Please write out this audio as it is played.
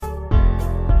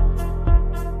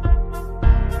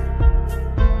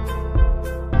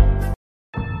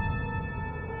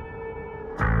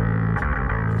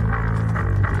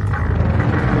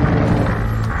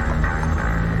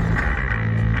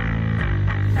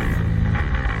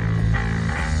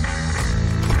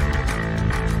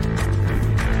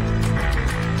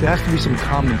there has to be some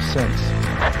common sense.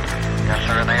 Yes,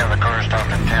 sir. They have the car stopped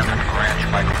in 10th and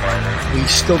Ranch, Michael Blythe. We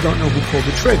still don't know who pulled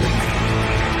the trigger.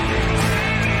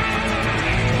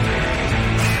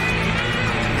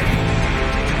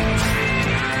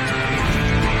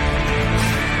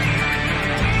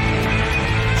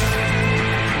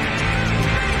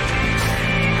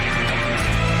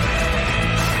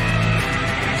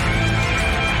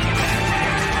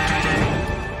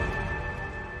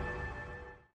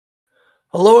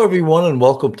 Hello, everyone, and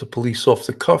welcome to Police Off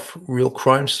the Cuff, Real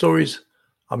Crime Stories.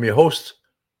 I'm your host,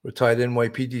 retired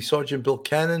NYPD Sergeant Bill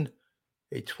Cannon,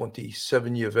 a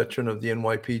 27-year veteran of the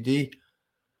NYPD.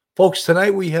 Folks,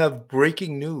 tonight we have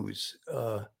breaking news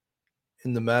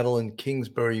in the Madeline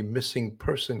Kingsbury missing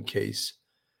person case.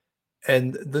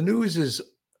 And the news is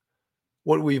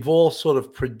what we've all sort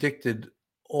of predicted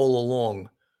all along.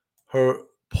 Her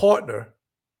partner,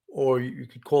 or you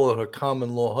could call it her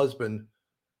common law husband,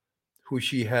 who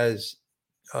she has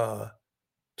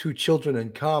two children in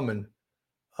common.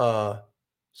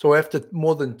 So after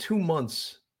more than 2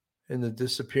 months in the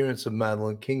disappearance of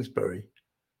Madeline Kingsbury,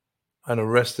 an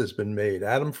arrest has been made.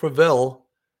 Adam Fravel,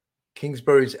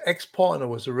 Kingsbury's ex-partner,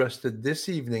 was arrested this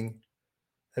evening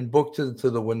and booked into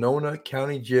the Winona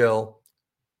County Jail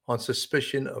on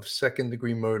suspicion of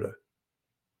second-degree murder.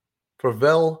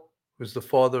 Fravel, who's the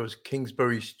father of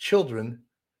Kingsbury's children,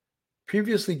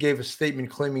 previously gave a statement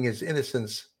claiming his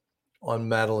innocence on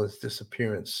Madeline's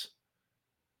disappearance.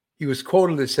 He was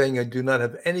quoted as saying, "I do not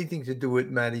have anything to do with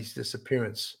Maddie's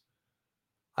disappearance.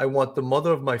 I want the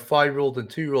mother of my 5-year-old and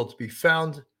 2-year-old to be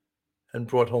found and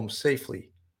brought home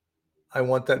safely. I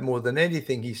want that more than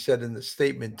anything," he said in the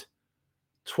statement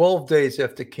 12 days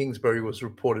after Kingsbury was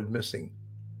reported missing.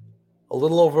 A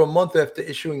little over a month after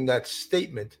issuing that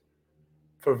statement,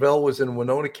 Fravel was in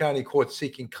Winona County Court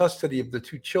seeking custody of the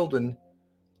two children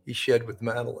he shared with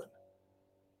Madeline.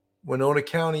 Winona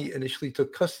County initially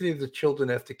took custody of the children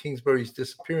after Kingsbury's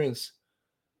disappearance.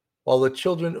 While the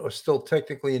children are still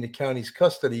technically in the county's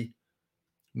custody,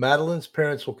 Madeline's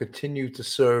parents will continue to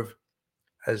serve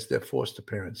as their foster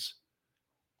parents.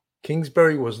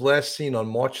 Kingsbury was last seen on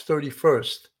March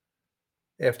 31st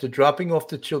after dropping off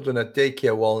the children at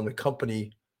daycare while in the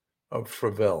company of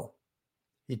Fravel.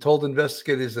 He told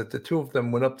investigators that the two of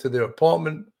them went up to their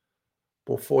apartment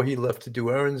before he left to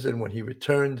do errands, and when he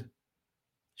returned,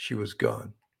 she was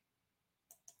gone.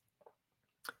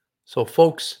 So,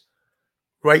 folks,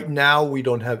 right now we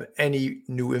don't have any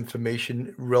new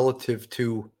information relative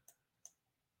to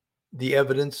the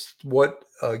evidence, what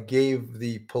gave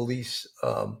the police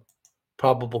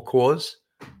probable cause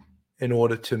in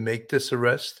order to make this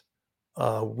arrest.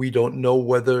 We don't know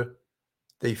whether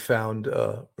they found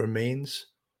remains,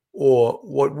 or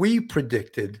what we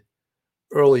predicted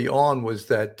early on was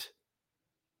that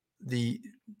the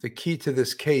key to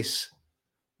this case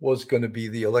was going to be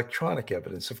the electronic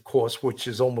evidence, of course, which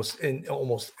is almost in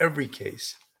almost every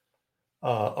case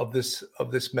of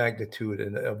this magnitude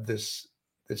and of this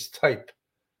type.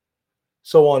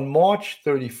 So on March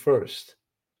 31st,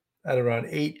 at around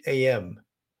 8 a.m.,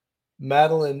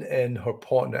 Madeline and her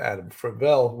partner Adam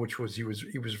Fravel, which was he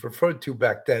was referred to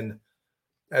back then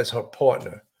as her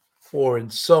partner, or in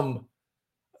some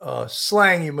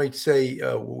slang you might say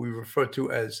what we refer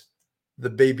to as the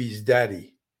baby's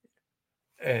daddy.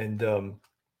 And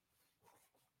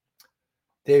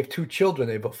they have two children.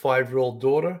 They have a 5-year-old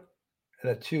daughter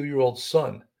and a 2-year-old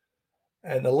son.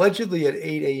 And allegedly at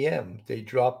 8 a.m., they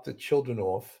dropped the children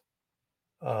off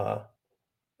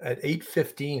at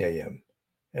 8:15 a.m.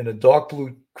 in a dark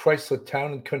blue Chrysler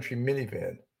Town and Country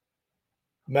minivan.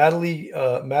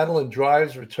 Madeline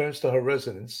drives, returns to her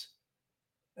residence,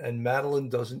 and Madeline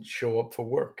doesn't show up for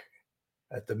work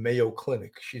at the Mayo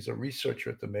Clinic. She's a researcher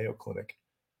at the Mayo Clinic.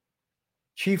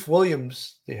 Chief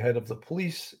Williams, the head of the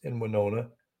police in Winona,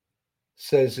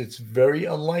 says it's very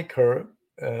unlike her.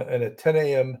 And at 10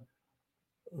 a.m.,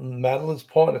 Madeline's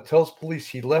partner tells police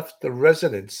he left the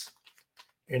residence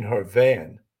in her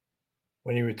van.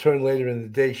 When he returned later in the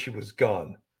day, she was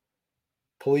gone.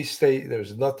 Police say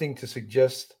there's nothing to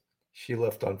suggest she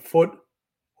left on foot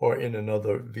or in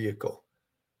another vehicle.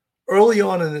 Early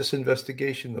on in this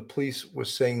investigation, the police were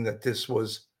saying that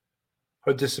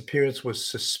her disappearance was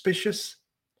suspicious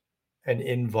and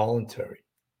involuntary.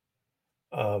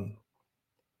 At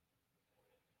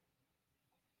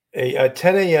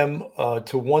 10 a.m.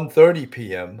 To 1:30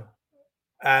 p.m.,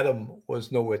 Adam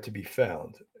was nowhere to be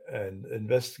found, and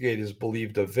investigators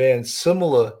believed a van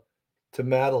similar to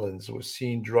Madeline's was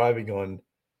seen driving on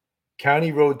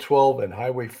County Road 12 and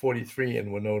Highway 43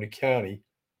 in Winona County,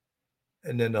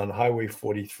 and then on Highway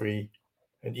 43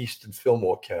 in Eastern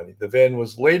Fillmore County. The van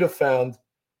was later found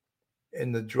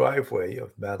in the driveway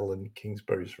of Madeline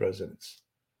Kingsbury's residence.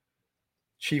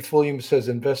 Chief Williams says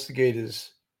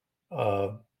investigators uh,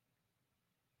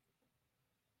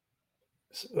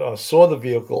 saw the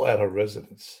vehicle at her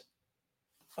residence.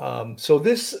 So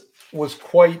this was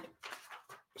quite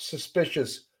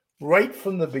suspicious right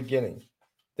from the beginning.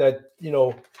 That,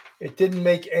 it didn't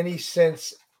make any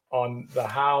sense on the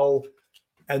how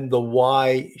and the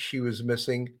why she was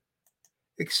missing,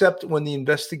 except when the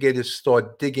investigators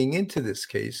start digging into this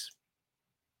case,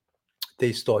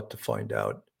 they start to find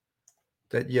out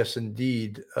that yes,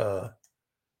 indeed, the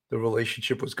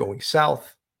relationship was going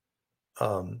south,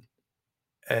 um,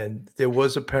 and there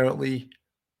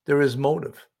is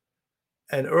motive.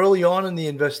 And early on in the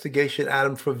investigation,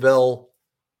 Adam Fravel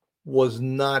was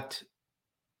not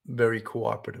very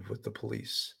cooperative with the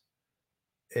police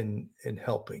in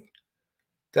helping.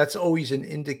 That's always an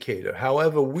indicator.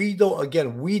 However, we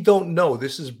don't know.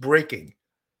 This is breaking.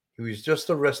 He was just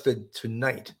arrested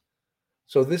tonight.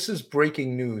 So this is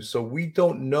breaking news. So we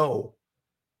don't know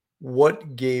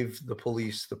what gave the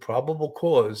police the probable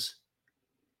cause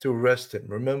to arrest him.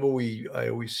 Remember, I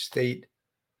always state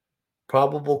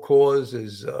probable cause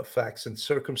is facts and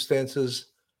circumstances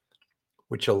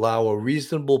which allow a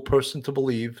reasonable person to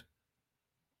believe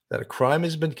that a crime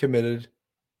has been committed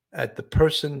at the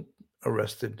person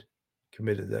arrested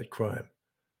committed that crime.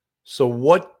 So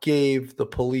what gave the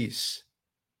police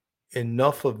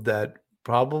enough of that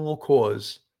probable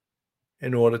cause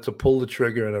in order to pull the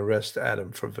trigger and arrest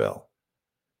Adam Fravel?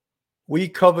 We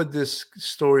covered this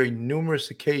story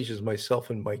numerous occasions, myself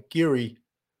and Mike Geary,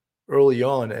 early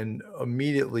on, and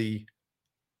immediately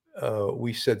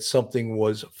we said something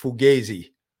was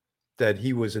fugazi, that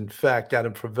he was in fact,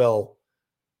 Adam Fravel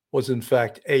was in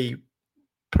fact a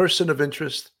person of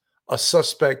interest, a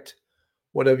suspect,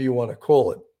 whatever you want to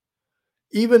call it.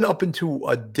 Even up until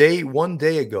one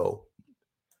day ago,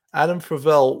 Adam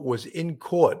Fravel was in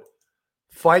court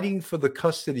fighting for the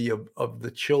custody of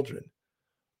the children.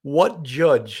 What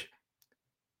judge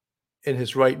in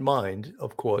his right mind,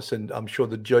 of course, and I'm sure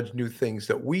the judge knew things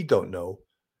that we don't know,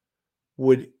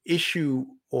 would issue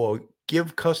or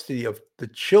give custody of the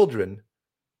children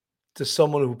to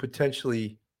someone who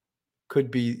potentially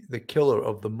could be the killer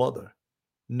of the mother?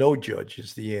 No judge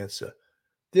is the answer.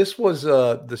 This was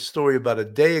the story about a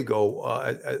day ago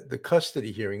at the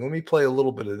custody hearing. Let me play a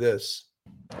little bit of this.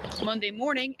 Monday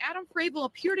morning, Adam Fravel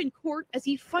appeared in court as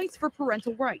he fights for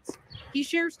parental rights. He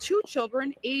shares two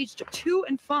children, aged 2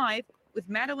 and 5, with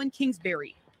Madeline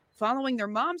Kingsbury. Following their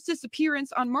mom's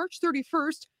disappearance on March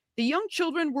 31st, the young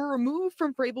children were removed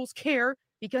from Fravel's care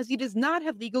because he does not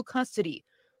have legal custody.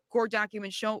 Court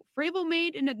documents show Fravel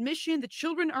made an admission the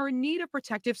children are in need of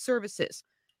protective services.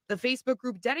 The Facebook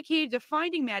group dedicated to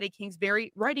finding Maddie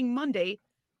Kingsbury, writing Monday,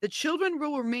 "The children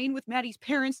will remain with Maddie's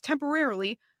parents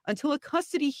temporarily until a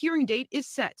custody hearing date is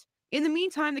set. In the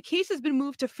meantime, the case has been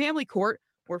moved to family court,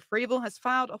 where Fravel has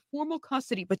filed a formal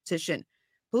custody petition.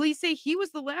 Police say he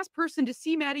was the last person to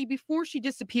see Maddie before she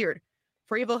disappeared.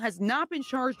 Fravel has not been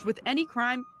charged with any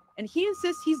crime, and he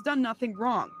insists he's done nothing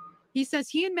wrong. He says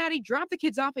he and Maddie dropped the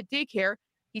kids off at daycare.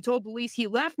 He told police he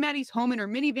left Maddie's home in her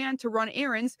minivan to run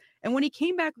errands, and when he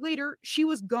came back later, she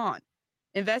was gone.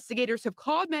 Investigators have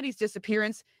called Maddie's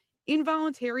disappearance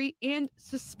involuntary and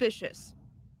suspicious."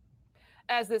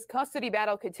 As this custody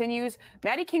battle continues,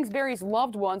 Maddie Kingsbury's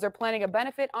loved ones are planning a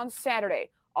benefit on Saturday.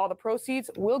 All the proceeds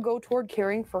will go toward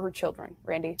caring for her children.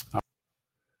 Randy.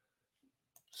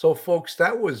 So, folks,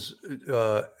 that was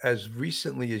as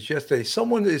recently as yesterday.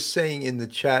 Someone is saying in the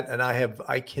chat, and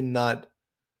I cannot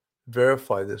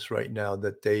verify this right now,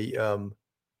 that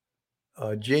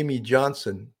Jamie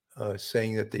Johnson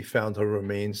saying that they found her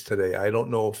remains today. I don't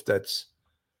know if that's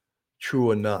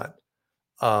true or not.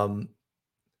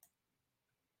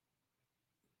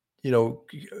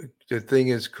 The thing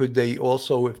is, could they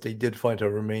also, if they did find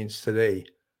her remains today,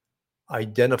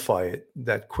 identify it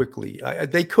that quickly?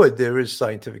 They could. There is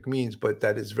scientific means, but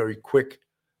that is very quick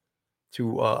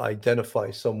to identify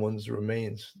someone's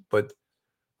remains. But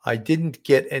I didn't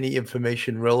get any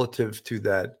information relative to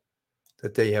that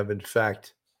they have in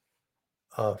fact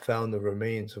found the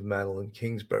remains of Madeline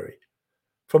Kingsbury.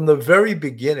 From the very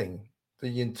beginning,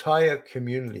 the entire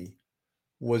community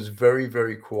was very,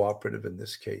 very cooperative in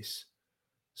this case.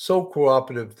 So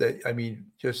cooperative that,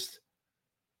 just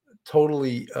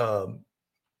totally,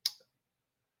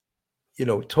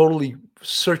 totally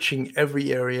searching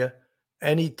every area.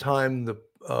 Anytime there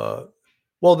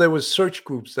was search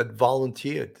groups that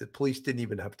volunteered. The police didn't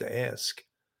even have to ask.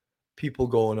 People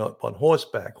going up on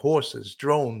horseback, horses,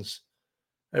 drones,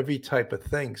 every type of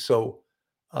thing. So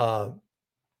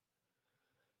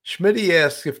Schmitty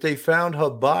asks if they found her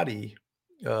body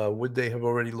Would they have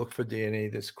already looked for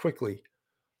DNA this quickly?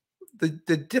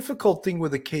 The difficult thing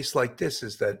with a case like this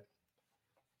is that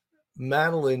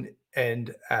Madeline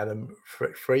and Adam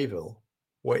Fravel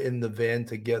were in the van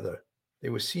together. They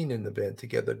were seen in the van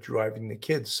together driving the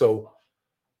kids. So,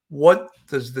 what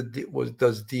does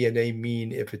DNA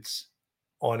mean if it's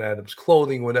on Adam's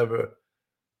clothing, whatever?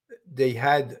 They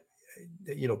had,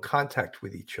 contact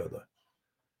with each other.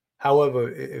 However,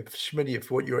 if Schmitty,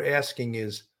 if what you're asking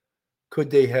is,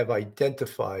 could they have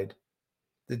identified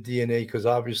the DNA? Because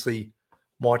obviously,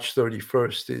 March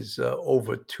 31st is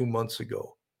over 2 months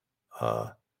ago.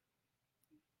 Uh,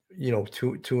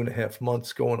 2.5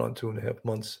 months, going on 2.5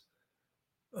 months.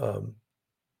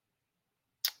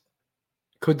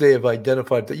 Could they have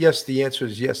identified that? Yes, the answer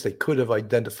is yes, they could have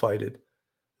identified it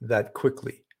that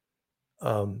quickly.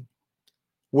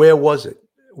 Where was it?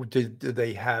 Did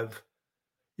they have,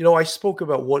 I spoke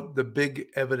about what the big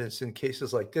evidence in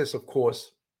cases like this, of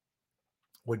course,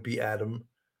 would be Adam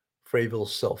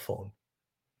Fravel's cell phone.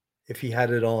 If he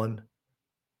had it on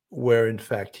where, in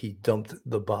fact, he dumped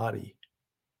the body,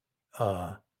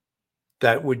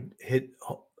 that would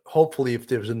hopefully, if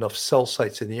there's enough cell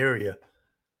sites in the area,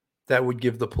 that would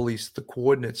give the police the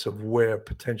coordinates of where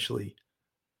potentially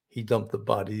he dumped the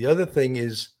body. The other thing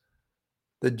is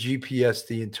the GPS,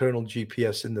 the internal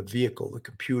GPS in the vehicle, the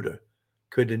computer,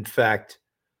 could in fact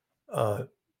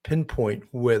pinpoint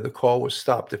where the car was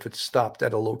stopped if it stopped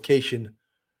at a location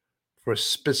for a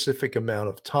specific amount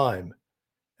of time.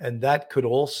 And that could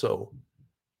also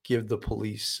give the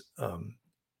police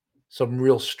some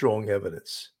real strong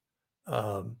evidence.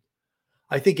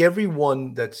 I think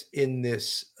everyone that's in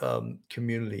this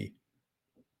community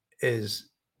is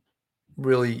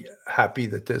really happy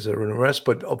that there's an arrest,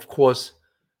 but of course,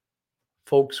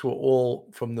 folks were all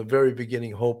from the very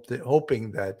beginning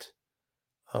hoping that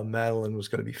Madeline was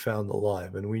going to be found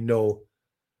alive, and we know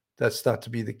that's not to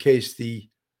be the case.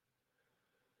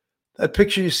 That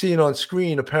picture you're seeing on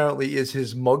screen apparently is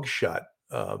his mugshot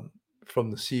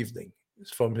from this evening.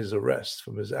 It's from his arrest,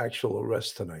 from his actual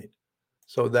arrest tonight.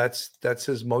 So that's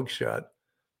his mugshot.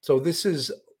 So this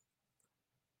is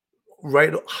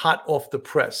right hot off the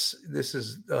press. This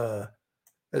is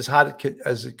as hot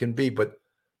as it can be, but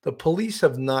the police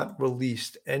have not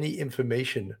released any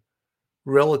information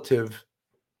relative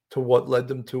to what led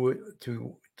them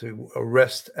to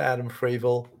arrest Adam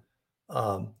Fravel.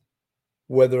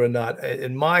 Whether or not,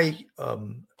 in my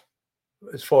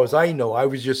as far as I know, I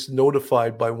was just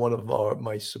notified by one of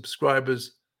my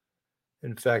subscribers.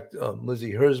 In fact,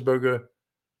 Lizzie Herzberger,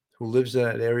 who lives in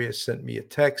that area, sent me a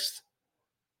text.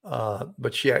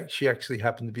 But she actually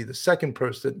happened to be the second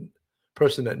person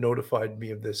that notified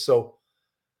me of this. So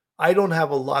I don't have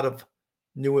a lot of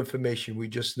new information. We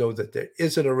just know that there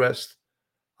is an arrest.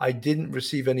 I didn't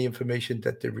receive any information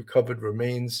that they recovered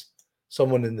remains.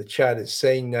 Someone in the chat is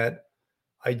saying that.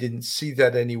 I didn't see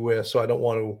that anywhere, so I don't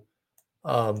want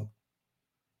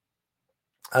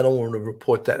to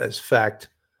report that as fact.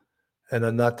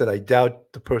 And not that I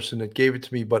doubt the person that gave it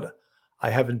to me, but I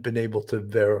haven't been able to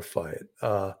verify it.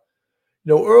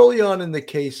 Early on in the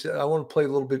case, I want to play a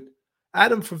little bit.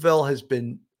 Adam Fravel has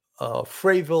been,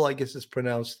 Fravel, I guess it's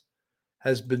pronounced,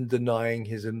 has been denying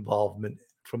his involvement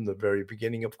from the very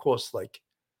beginning. Of course, like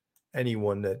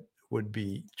anyone that would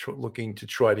be looking to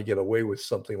try to get away with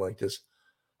something like this.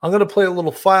 I'm going to play a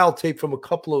little file tape from a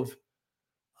couple of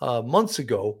months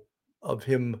ago of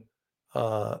him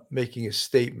making a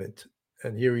statement.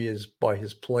 And here he is by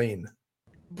his plane.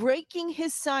 Breaking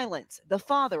his silence, the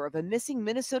father of a missing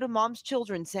Minnesota mom's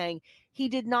children saying he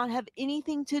did not have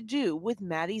anything to do with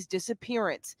Maddie's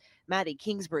disappearance. Maddie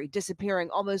Kingsbury disappearing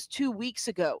almost 2 weeks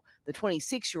ago. The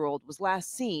 26-year-old was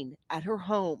last seen at her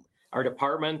home. Our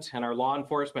department and our law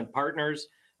enforcement partners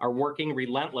are working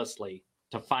relentlessly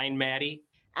to find Maddie.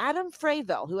 Adam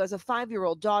Fravel, who has a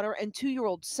 5-year-old daughter and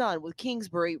 2-year-old son with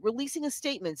Kingsbury, releasing a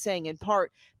statement saying in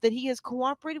part that he has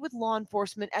cooperated with law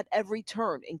enforcement at every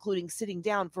turn, including sitting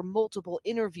down for multiple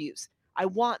interviews. I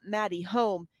want Maddie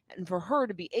home and for her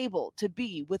to be able to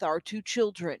be with our 2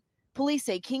 children. Police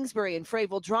say Kingsbury and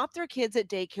Fravel dropped their kids at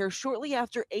daycare shortly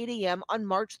after 8 a.m. on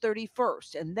March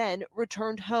 31st and then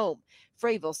returned home.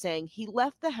 Fravel saying he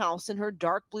left the house in her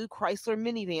dark blue Chrysler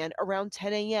minivan around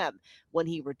 10 a.m. When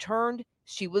he returned,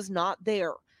 she was not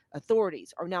there.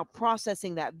 Authorities are now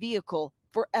processing that vehicle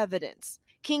for evidence.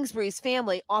 Kingsbury's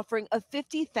family offering a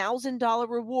 $50,000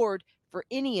 reward for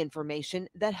any information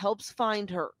that helps find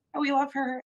her. We love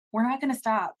her. We're not going to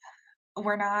stop.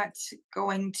 We're not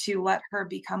going to let her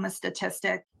become a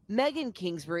statistic. Megan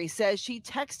Kingsbury says she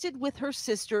texted with her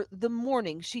sister the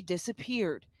morning she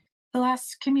disappeared. The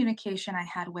last communication I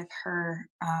had with her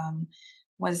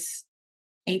was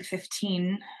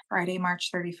 8:15, Friday,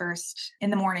 March 31st in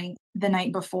the morning. The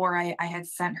night before, I had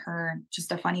sent her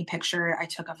just a funny picture I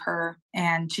took of her,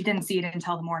 and she didn't see it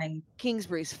until the morning.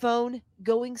 Kingsbury's phone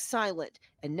going silent,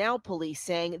 and now police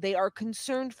saying they are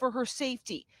concerned for her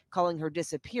safety, calling her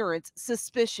disappearance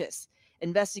suspicious.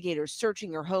 Investigators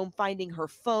searching her home, finding her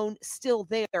phone still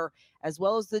there, as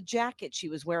well as the jacket she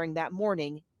was wearing that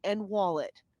morning and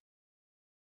wallet.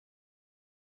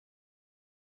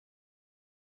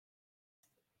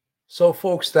 So,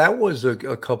 folks, that was a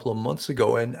couple of months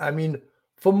ago. And I mean,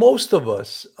 for most of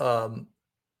us,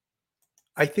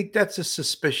 I think that's a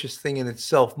suspicious thing in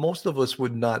itself. Most of us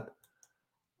would not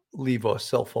leave our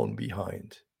cell phone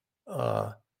behind,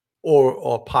 uh,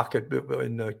 or pocket.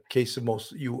 In the case of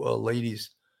most you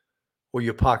ladies, or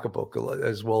your pocketbook,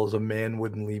 as well as a man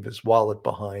wouldn't leave his wallet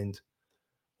behind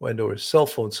or his cell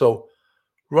phone. So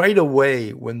right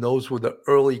away, when those were the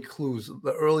early clues,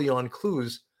 the early on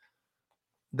clues,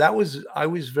 I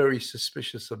was very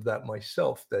suspicious of that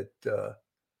myself. That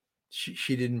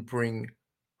she didn't bring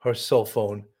her cell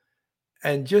phone,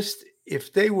 and just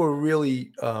if they were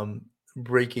really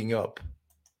breaking up,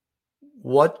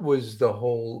 what was the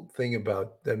whole thing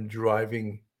about them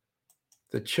driving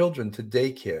the children to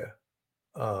daycare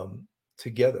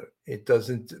together? It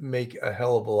doesn't make a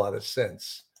hell of a lot of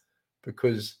sense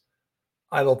because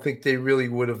I don't think they really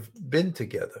would have been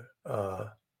together.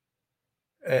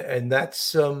 And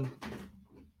that's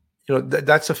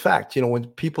that's a fact. When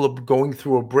people are going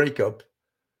through a breakup,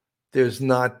 there's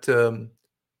not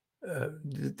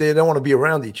they don't want to be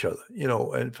around each other,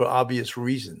 and for obvious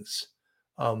reasons.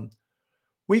 Um,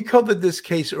 we covered this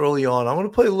case early on. I'm going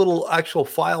to play a little actual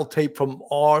file tape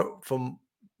from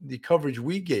the coverage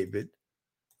we gave it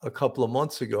a couple of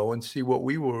months ago and see what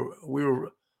we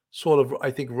were sort of, I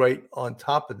think, right on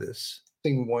top of this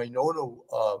thing. Winona,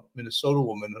 Minnesota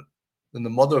woman, and the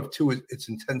mother of two. It's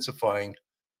intensifying,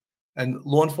 and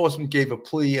law enforcement gave a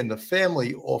plea, and the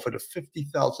family offered a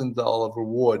 $50,000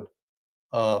 reward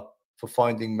for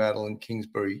finding Madeline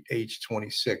Kingsbury, age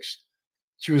 26.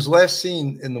 She was last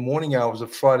seen in the morning hours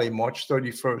of Friday, March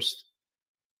 31st,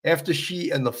 after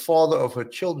she and the father of her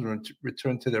children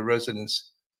returned to their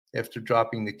residence after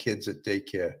dropping the kids at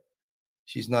daycare.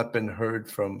 She's not been heard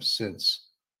from since.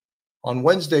 On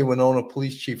Wednesday, Winona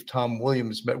Police Chief Tom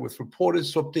Williams met with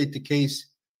reporters to update the case.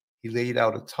 He laid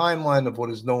out a timeline of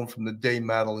what is known from the day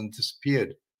Madeline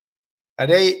disappeared. At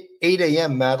 8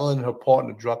 a.m., Madeline and her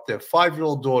partner dropped their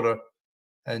 5-year-old daughter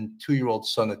and 2-year-old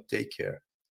son at daycare.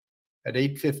 At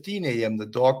 8:15 a.m., the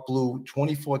dark blue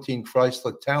 2014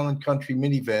 Chrysler Town & Country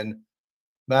minivan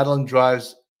Madeline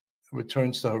drives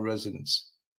returns to her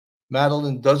residence.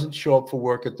 Madeline doesn't show up for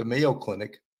work at the Mayo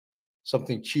Clinic,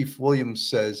 something Chief Williams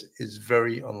says is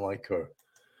very unlike her.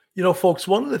 Folks,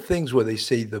 one of the things where they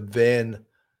say the van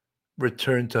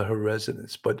returned to her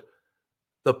residence, but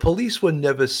the police were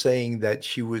never saying that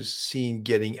she was seen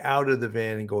getting out of the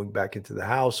van and going back into the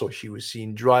house, or she was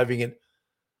seen driving it.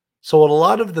 So a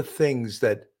lot of the things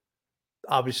that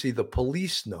obviously the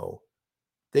police know,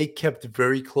 they kept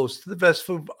very close to the vest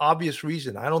for obvious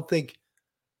reason. I don't think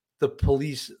the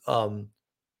police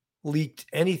leaked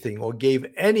anything or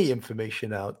gave any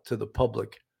information out to the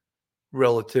public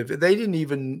relative. They didn't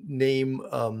even name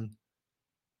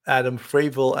Adam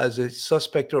Fravel as a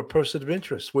suspect or a person of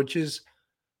interest, which is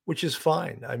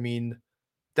fine. I mean,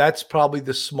 that's probably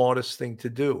the smartest thing to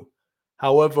do.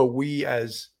 However, we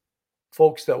as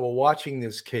folks that were watching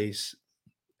this case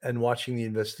and watching the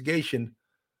investigation,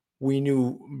 we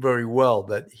knew very well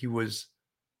that he was,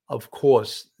 of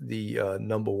course, the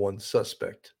number one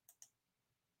suspect.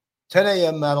 10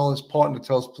 a.m., Madeline's partner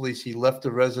tells police he left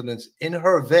the residence in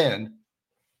her van,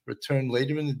 returned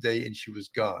later in the day, and she was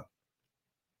gone.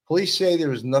 Police say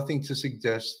there is nothing to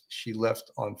suggest she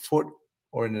left on foot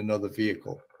or in another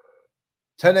vehicle.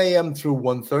 10 a.m. through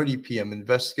 1:30 p.m.,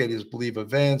 investigators believe a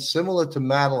van similar to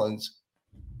Madeline's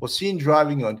was seen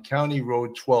driving on County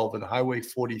Road 12 and Highway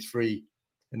 43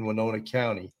 in Winona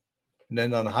County, and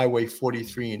then on Highway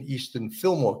 43 in eastern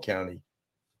Fillmore County.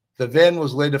 The van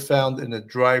was later found in a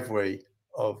driveway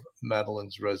of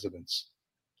Madeline's residence.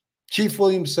 Chief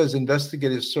Williams says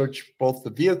investigators searched both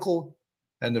the vehicle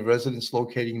and the residence,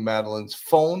 locating Madeline's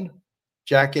phone,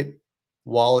 jacket,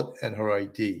 wallet, and her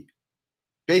ID.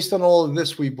 Based on all of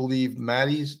this, we believe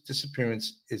Maddie's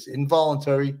disappearance is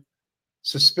involuntary,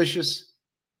 suspicious,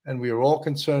 and we are all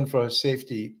concerned for her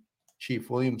safety,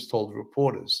 Chief Williams told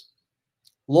reporters.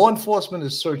 Law enforcement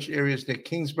has searched areas near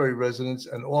Kingsbury residence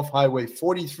and off Highway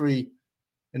 43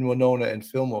 in Winona and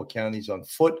Fillmore counties on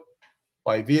foot,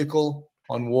 by vehicle,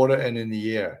 on water, and in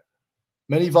the air.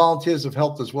 Many volunteers have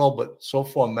helped as well, but so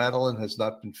far Madeline has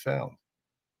not been found.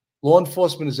 Law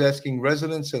enforcement is asking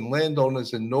residents and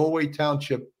landowners in Norway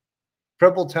Township,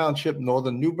 Preble Township,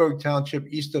 Northern Newburgh Township,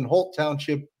 Eastern Holt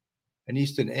Township, and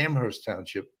Eastern Amherst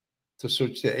Township to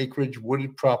search their acreage,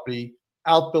 wooded property,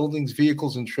 outbuildings,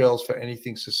 vehicles, and trails for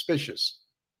anything suspicious.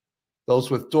 Those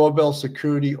with doorbell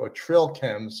security or trail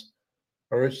cams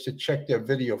are urged to check their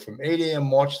video from 8 a.m.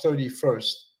 March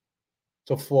 31st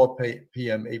to 4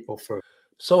 p.m. April 1st.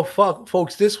 So,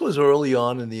 folks, this was early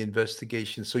on in the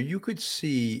investigation, so you could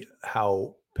see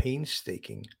how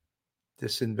painstaking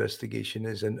this investigation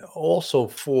is, and also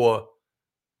for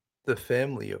the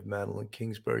family of Madeline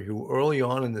Kingsbury, who early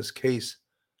on in this case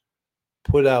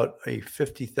put out a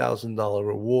 $50,000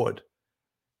 reward.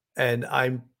 And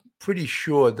I'm pretty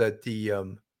sure that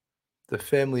the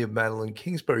family of Madeline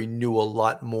Kingsbury knew a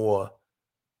lot more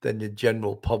than the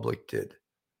general public did.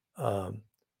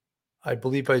 I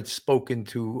believe I'd spoken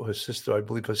to her sister. I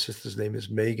believe her sister's name is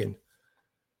Megan.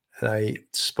 And I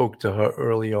spoke to her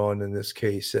early on in this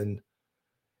case. And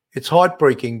it's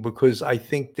heartbreaking because I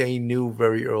think they knew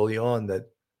very early on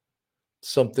that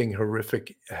something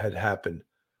horrific had happened.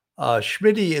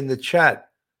 Schmitty in the chat,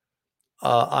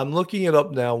 I'm looking it up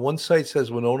now. One site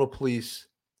says Winona police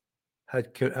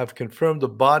have confirmed a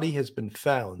body has been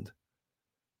found.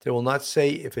 They will not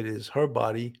say if it is her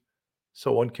body,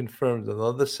 so unconfirmed.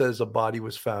 Another says a body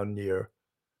was found near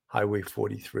Highway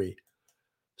 43.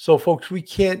 So, folks, we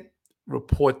can't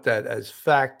report that as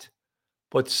fact,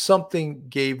 but something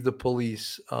gave the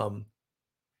police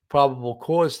probable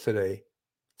cause today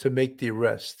to make the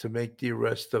arrest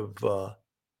of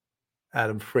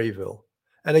Adam Fravel.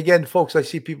 And again, folks, I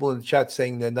see people in the chat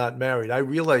saying they're not married. I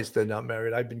realize they're not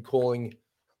married. I've been calling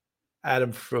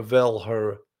Adam Fravel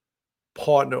her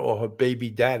partner or her baby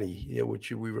daddy,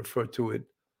 which we refer to it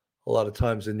a lot of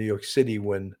times in New York City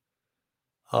when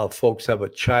folks have a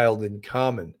child in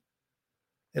common.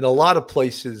 In a lot of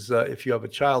places, if you have a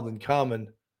child in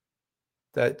common,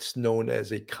 that's known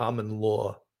as a common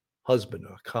law husband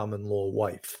or common law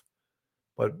wife.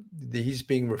 But he's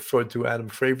being referred to, Adam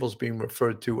Fravel's being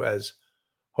referred to as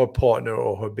her partner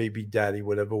or her baby daddy,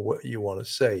 whatever you want to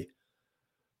say.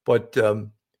 But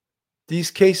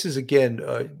these cases, again,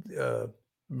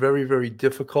 very, very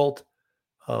difficult.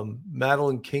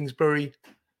 Madeline Kingsbury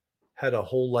had a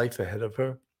whole life ahead of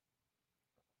her.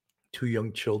 2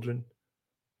 young children,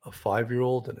 a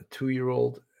 5-year-old and a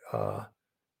 2-year-old.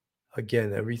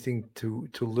 Again, everything to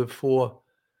live for.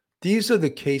 These are the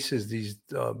cases, these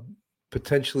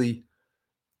potentially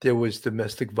there was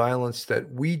domestic violence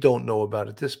that we don't know about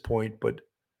at this point, but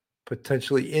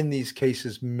potentially in these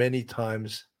cases, many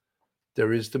times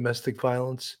there is domestic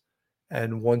violence.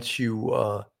 And once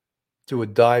you do a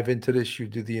dive into this, you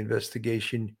do the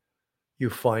investigation, you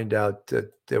find out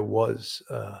that there was.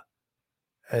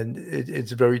 And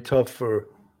it's very tough for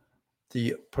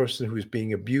the person who's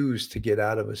being abused to get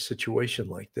out of a situation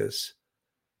like this.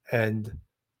 And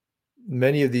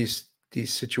many of these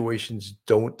situations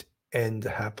don't end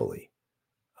happily.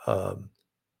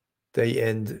 They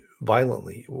end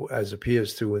violently, as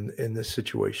appears to in this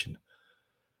situation.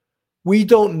 We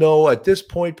don't know at this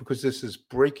point, because this is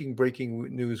breaking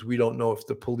news. We don't know if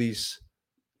the police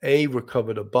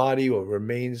recovered a body or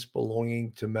remains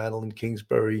belonging to Madeline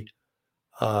Kingsbury.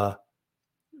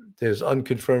 There's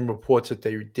unconfirmed reports that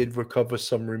they did recover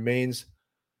some remains.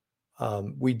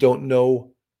 We don't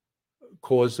know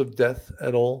cause of death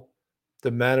at all. The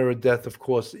manner of death, of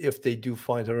course, if they do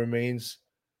find her remains,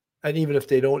 and even if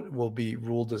they don't, will be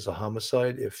ruled as a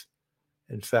homicide if,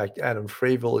 in fact, Adam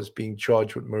Fravel is being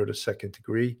charged with murder second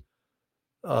degree.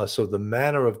 So the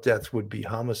manner of death would be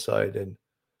homicide. And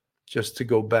just to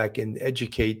go back and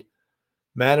educate,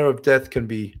 manner of death can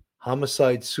be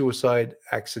homicide, suicide,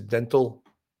 accidental,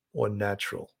 or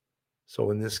natural.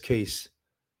 So in this case,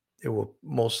 it will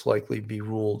most likely be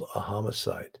ruled a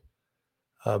homicide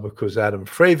because Adam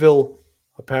Fravel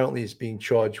apparently is being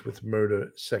charged with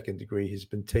murder second degree. He's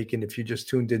been taken, if you just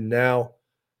tuned in now,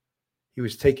 he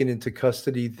was taken into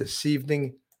custody this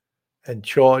evening and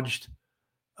charged.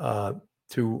 To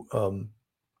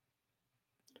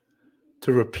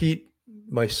repeat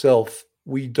myself,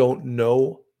 we don't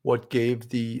know what gave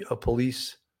the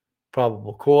police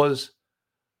probable cause.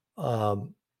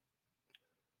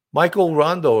 Michael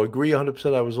Rondo, agree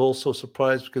 100%. I was also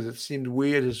surprised because it seemed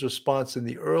weird, his response in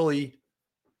the early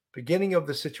beginning of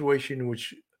the situation,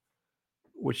 which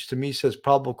to me says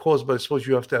probable cause, but I suppose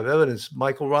you have to have evidence.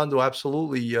 Michael Rondo,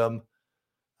 absolutely.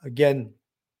 Again,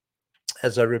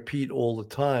 as I repeat all the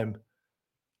time,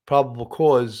 probable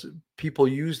cause, people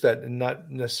use that and not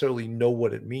necessarily know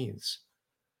what it means.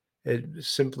 It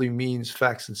simply means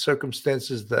facts and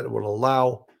circumstances that would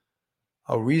allow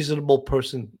a reasonable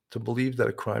person to believe that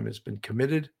a crime has been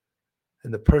committed,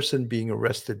 and the person being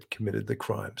arrested committed the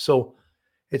crime. So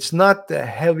it's not the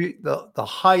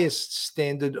highest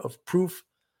standard of proof,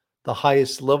 the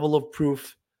highest level of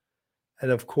proof.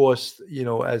 And of course,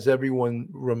 as everyone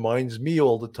reminds me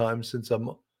all the time, since I'm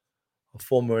a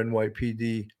former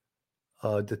NYPD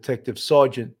detective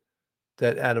sergeant,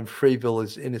 that Adam Fravel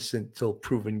is innocent till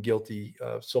proven guilty.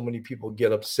 So many people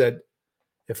get upset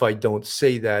if I don't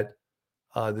say that.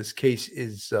 This case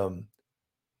is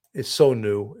so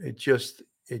new. It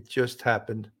just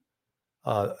happened.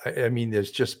 I mean,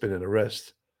 there's just been an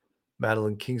arrest.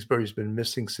 Madeline Kingsbury's been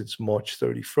missing since March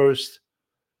 31st.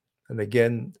 And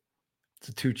again,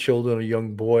 the two children, a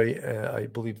young boy, I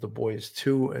believe the boy is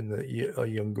 2 and a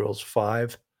young girl's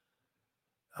 5.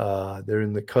 They're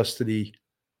in the custody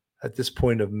at this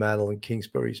point of Madeline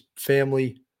Kingsbury's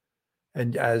family.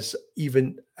 And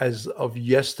even as of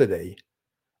yesterday,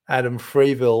 Adam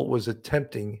Fravel was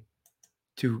attempting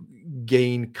to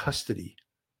gain custody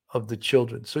of the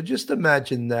children. So just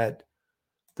imagine that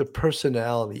the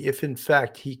personality, if in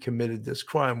fact he committed this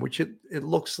crime, which it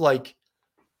looks like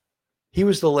he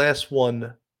was the last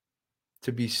one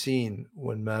to be seen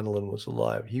when Madeline was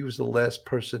alive. He was the last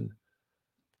person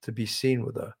to be seen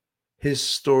with her. His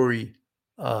story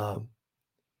doesn't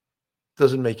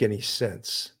make any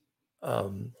sense.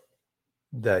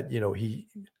 That he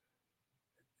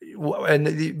and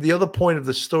the other point of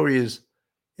the story is,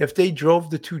 if they drove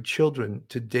the two children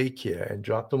to daycare and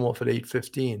dropped them off at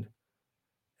 8:15,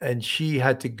 and she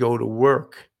had to go to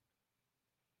work,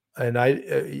 and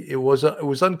it was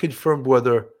unconfirmed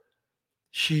whether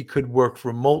she could work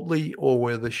remotely or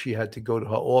whether she had to go to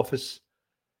her office.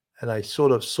 And I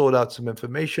sort of sought out some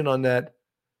information on that,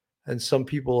 and some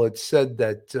people had said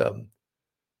that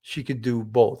she could do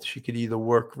both. She could either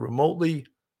work remotely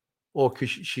or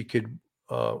she could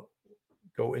go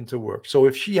into work. So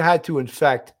if she had to, in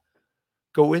fact,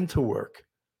 go into work,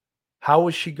 how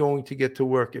was she going to get to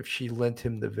work if she lent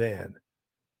him the van?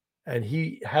 And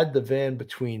he had the van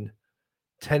between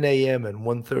 10 a.m. and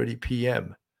 1:30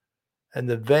 p.m. And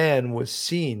the van was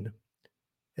seen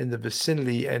in the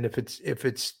vicinity. And if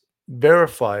it's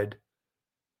verified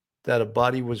that a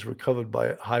body was recovered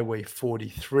by Highway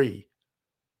 43,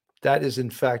 that is in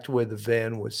fact where the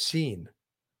van was seen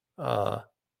on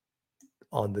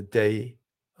the day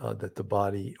that the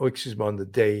body, on the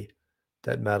day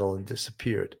that Madeline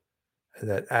disappeared, and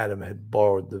that Adam had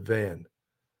borrowed the van.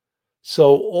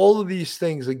 So all of these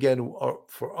things, again, are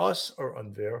for us are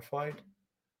unverified.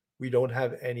 We don't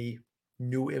have any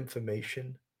new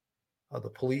information. The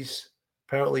police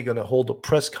apparently going to hold a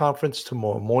press conference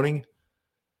tomorrow morning,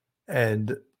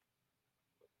 and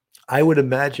I would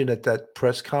imagine at that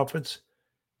press conference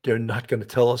they're not going to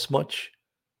tell us much,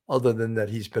 other than that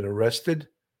he's been arrested.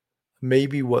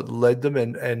 Maybe what led them,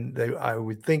 and I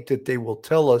would think that they will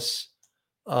tell us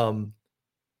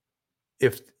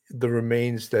if the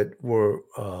remains that were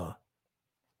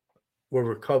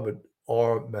recovered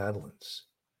are Madeline's.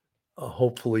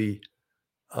 Hopefully,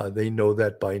 they know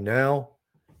that by now,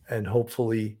 and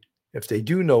hopefully, if they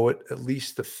do know it, at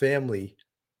least the family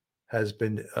has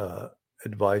been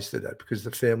advised of that, because the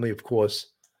family, of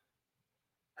course,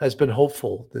 has been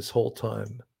hopeful this whole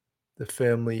time. The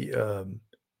family,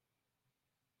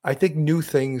 I think, knew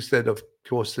things that, of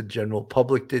course, the general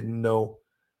public didn't know.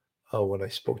 When I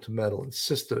spoke to Madeline's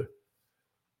sister,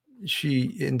 she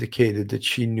indicated that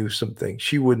she knew some things.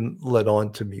 She wouldn't let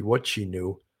on to me what she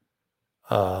knew.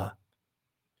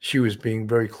 She was being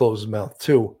very closed-mouthed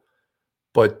too,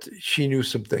 but she knew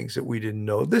some things that we didn't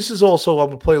know. This is also, I'm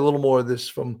going to play a little more of this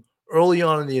from early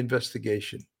on in the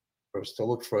investigation. First, to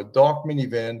look for a dark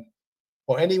minivan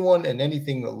or anyone and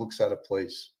anything that looks out of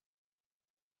place.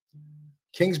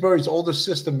 Kingsbury's older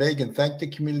sister, Megan, thanked the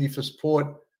community for support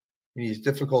in these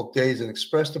difficult days and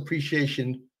expressed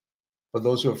appreciation for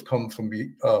those who have come from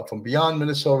beyond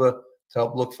Minnesota to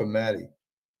help look for Maddie.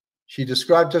 She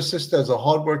described her sister as a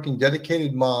hardworking,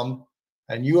 dedicated mom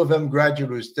and U of M graduate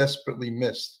who is desperately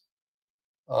missed.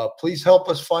 Please help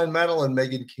us find Madeline,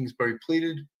 Megan Kingsbury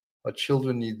pleaded. Our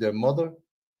children need their mother.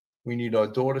 We need our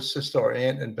daughter, sister, our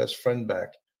aunt, and best friend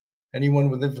back. Anyone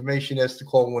with information has to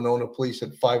call Winona Police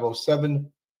at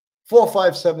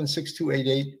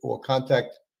 507-457-6288 or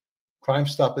contact Crime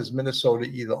Stoppers Minnesota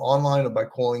either online or by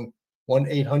calling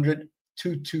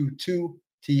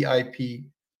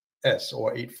 1-800-222-TIPS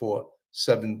or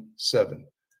 8477.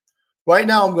 Right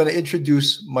now, I'm going to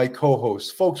introduce my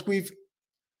co-host. Folks, we've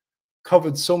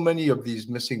covered so many of these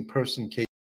missing person cases.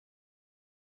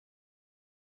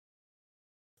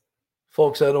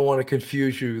 Folks, I don't want to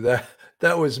confuse you.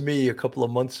 That was me a couple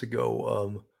of months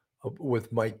ago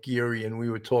with Mike Geary, and we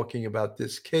were talking about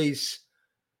this case,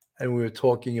 and we were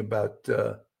talking about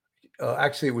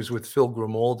actually it was with Phil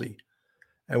Grimaldi,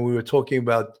 and we were talking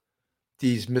about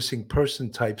these missing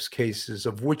person types cases,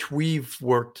 of which we've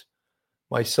worked,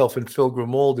 myself and Phil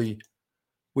Grimaldi,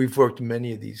 we've worked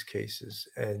many of these cases,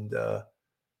 and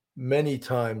many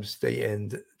times they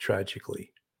end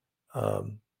tragically.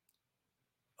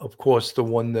 Of course, the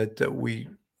one that we,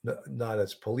 not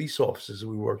as police officers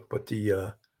we worked, but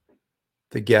the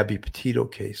Gabby Petito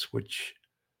case, which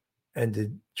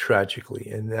ended tragically,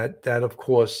 and that of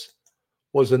course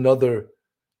was another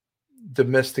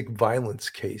domestic violence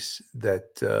case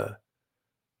that the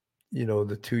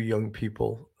two young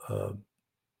people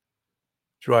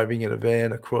driving in a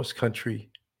van across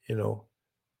country,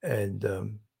 and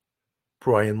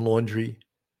Brian Laundrie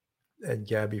and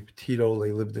Gabby Petito,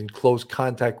 they lived in close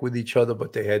contact with each other,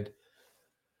 but they had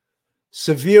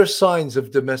severe signs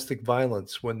of domestic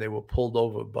violence when they were pulled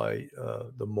over by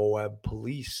the Moab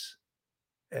police.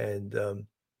 And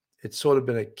it's sort of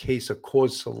been a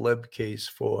cause celeb case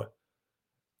for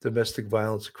domestic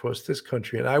violence across this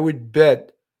country. And I would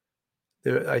bet,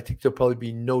 I think there'll probably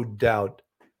be no doubt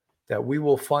that we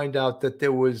will find out that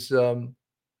there was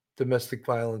domestic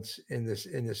violence in this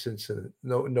incident.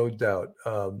 No doubt.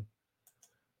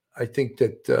 I think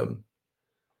that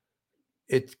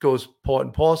it goes part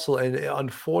and parcel. And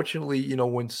unfortunately,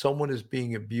 when someone is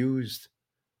being abused,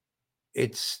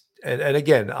 and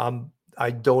again,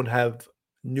 I don't have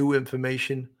new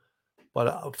information,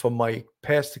 but from my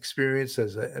past experience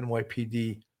as a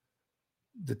NYPD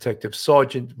detective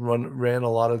sergeant, ran a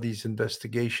lot of these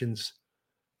investigations,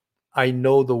 I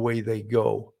know the way they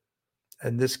go.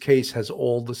 And this case has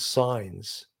all the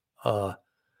signs.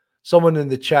 Someone in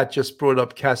the chat just brought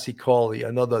up Cassie Carley,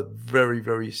 another very,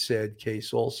 very sad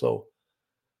case also.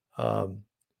 Apparently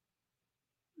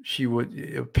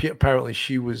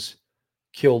she was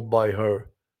killed by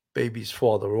her baby's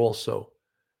father also.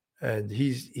 And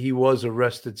he was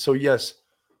arrested. So yes,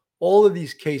 all of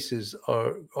these cases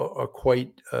are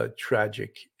quite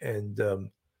tragic. And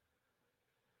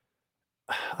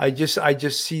I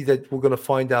just see that we're going to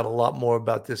find out a lot more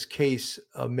about this case,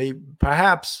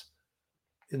 perhaps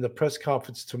in the press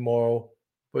conference tomorrow,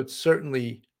 but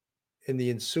certainly in the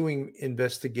ensuing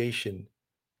investigation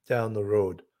down the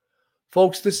road.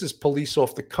 Folks, this is Police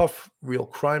Off the Cuff, real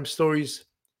crime stories.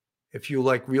 If you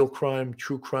like real crime,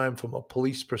 true crime from a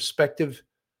police perspective,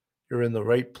 you're in the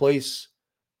right place.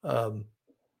 And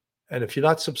if you're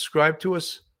not subscribed to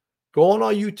us, go on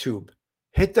our YouTube,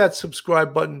 hit that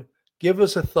subscribe button, give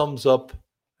us a thumbs up,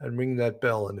 and ring that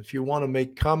bell. And if you want to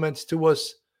make comments to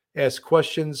us, ask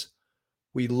questions,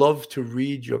 we love to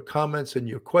read your comments and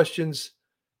your questions.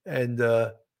 And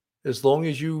as long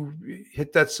as you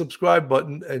hit that subscribe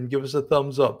button and give us a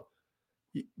thumbs up,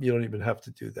 you don't even have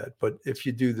to do that. But if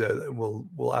you do that,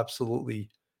 we'll absolutely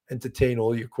entertain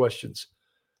all your questions.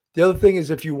 The other thing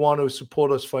is, if you want to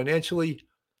support us financially,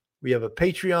 we have a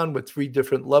Patreon with 3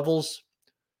 different levels.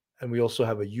 And we also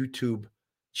have a YouTube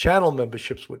channel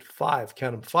memberships with 5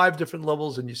 different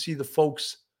levels. And you see the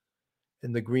folks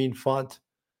in the green font.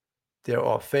 They're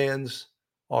our fans,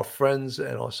 our friends,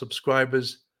 and our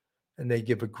subscribers. And they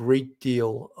give a great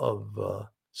deal of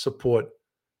support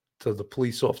to the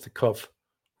Police Off the Cuff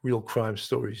Real Crime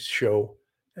Stories show.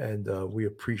 And we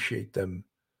appreciate them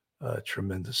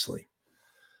tremendously.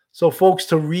 So, folks,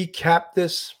 to recap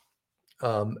this,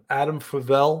 Adam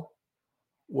Fravel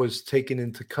was taken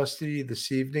into custody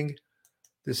this evening.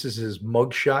 This is his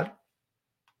mugshot.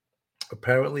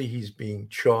 Apparently, he's being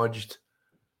charged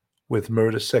with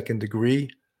murder second degree.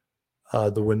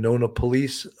 The Winona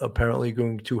police apparently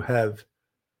going to have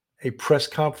a press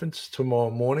conference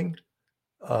tomorrow morning.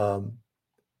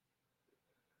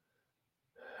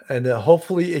 And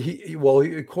hopefully,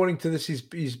 according to this,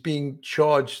 he's being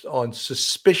charged on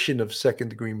suspicion of second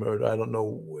degree murder. I don't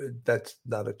know. That's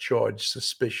not a charge,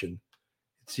 suspicion.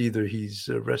 It's either he's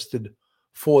arrested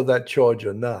for that charge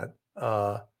or not.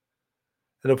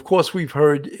 And of course, we've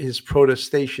heard his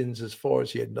protestations as far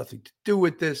as he had nothing to do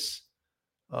with this.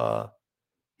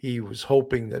 He was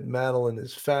hoping that Madeline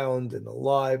is found and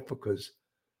alive because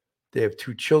they have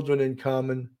 2 children in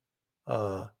common.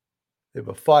 They have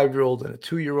a 5-year-old and a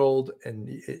 2-year-old, and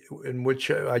in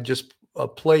which I just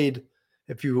played.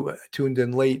 If you tuned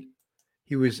in late,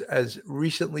 he was as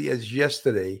recently as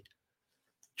yesterday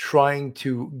trying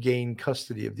to gain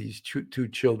custody of these 2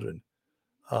 children.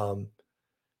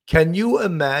 Can you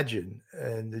imagine,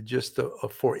 and just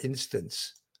for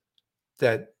instance,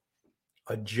 that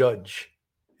a judge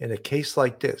in a case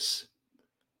like this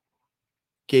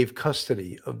gave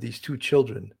custody of these 2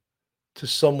 children to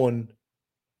someone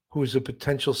who is a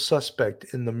potential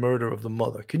suspect in the murder of the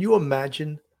mother. Can you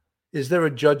imagine? Is there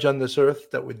a judge on this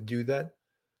earth that would do that?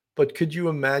 But could you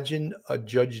imagine a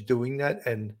judge doing that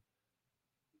and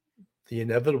the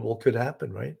inevitable could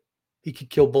happen, right? He could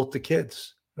kill both the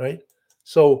kids, right?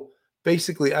 So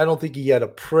basically, I don't think he had a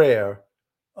prayer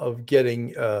of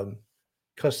getting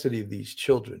custody of these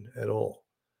children at all.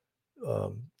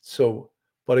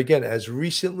 But again, as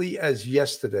recently as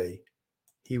yesterday,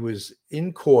 he was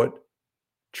in court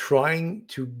trying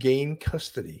to gain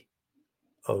custody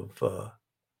of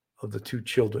the two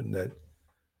children that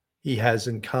he has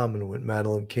in common with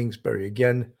Madeline Kingsbury.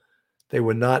 Again, they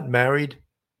were not married,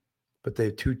 but they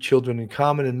had two children in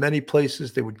common. In many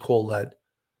places, they would call that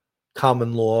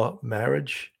common law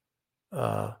marriage.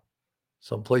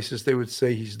 Some places they would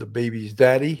say he's the baby's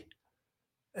daddy,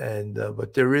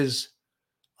 but there is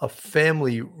a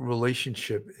family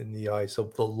relationship in the eyes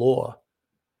of the law,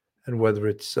 and whether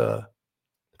it's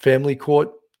family court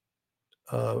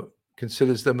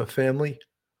considers them a family,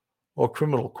 or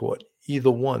criminal court,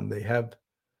 either one, they have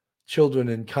children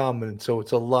in common, and so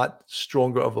it's a lot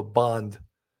stronger of a bond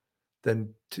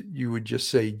than you would just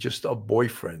say just a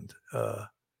boyfriend.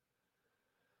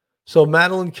 So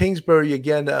Madeline Kingsbury,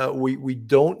 again, we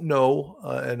don't know,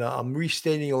 and I'm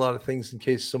restating a lot of things in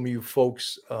case some of you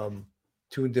folks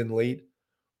tuned in late.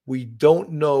 We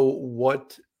don't know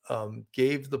what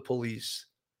gave the police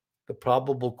the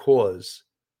probable cause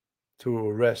to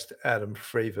arrest Adam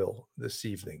Fravel this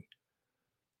evening.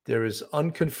 There is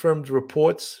unconfirmed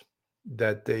reports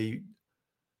that they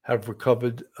have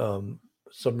recovered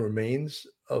some remains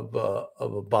of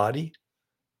a body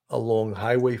along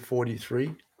Highway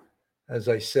 43. As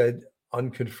I said,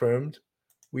 unconfirmed.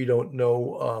 We don't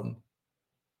know.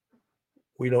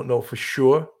 We don't know for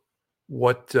sure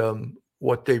what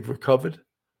they've recovered,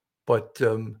 but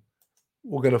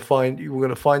we're going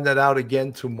to find that out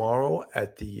again tomorrow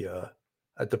at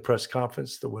the press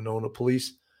conference. The Winona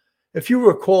Police. If you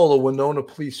recall, the Winona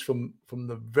Police from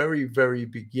the very, very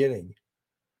beginning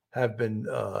have been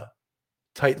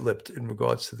tight-lipped in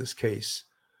regards to this case.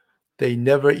 They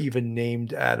never even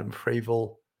named Adam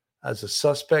Fravel as a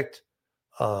suspect.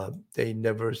 They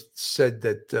never said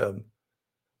that.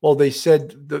 Well, they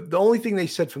said the only thing they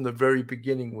said from the very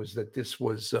beginning was that this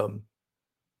was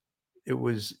it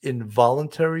was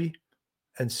involuntary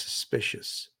and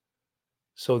suspicious,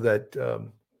 so that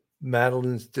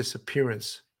Madeline's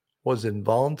disappearance was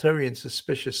involuntary and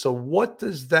suspicious. So what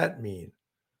does that mean?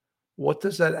 What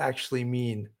does that actually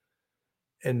mean?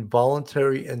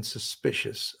 Involuntary and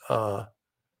suspicious.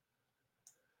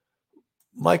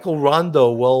 Michael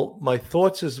Rondo, well, my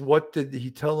thoughts is, what did he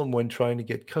tell him when trying to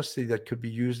get custody that could be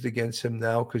used against him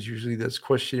now? Because usually there's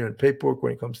questionnaire and paperwork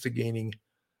when it comes to gaining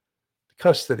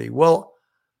custody. Well,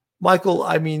 Michael,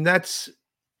 I mean, that's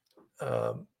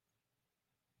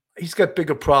he's got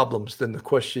bigger problems than the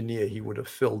questionnaire he would have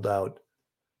filled out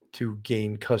to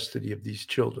gain custody of these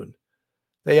children.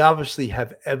 They obviously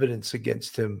have evidence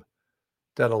against him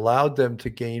that allowed them to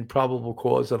gain probable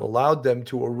cause and allowed them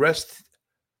to arrest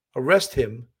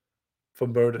him for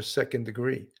murder second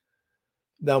degree.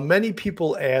 Now, many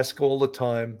people ask all the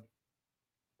time,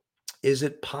 is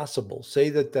it possible, say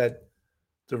that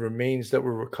the remains that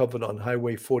were recovered on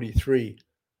Highway 43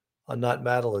 are not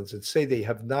Madeline's, and say they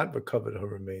have not recovered her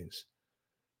remains.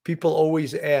 People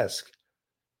always ask,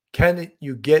 can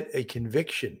you get a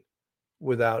conviction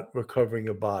without recovering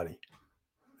a body?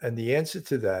 And the answer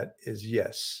to that is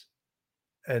yes.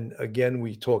 And again,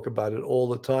 we talk about it all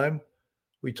the time.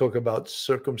 We talk about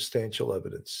circumstantial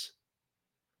evidence.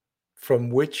 From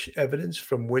which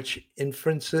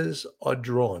inferences are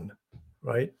drawn,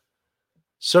 right?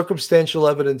 Circumstantial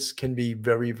evidence can be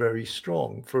very, very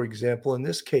strong. For example, in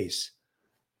this case,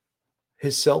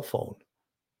 his cell phone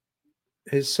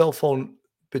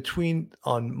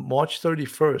on March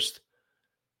 31st,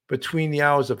 between the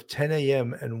hours of 10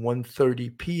 a.m. and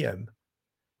 1:30 p.m.,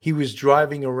 he was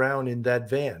driving around in that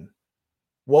van.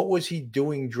 What was he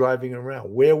doing driving around?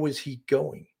 Where was he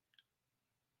going?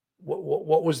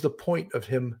 What was the point of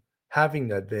him having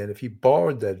that van? If he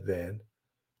borrowed that van,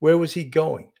 where was he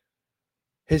going?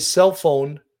 His cell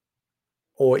phone,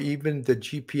 or even the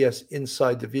GPS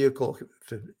inside the vehicle,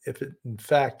 if it in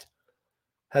fact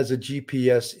has a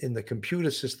GPS in the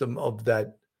computer system of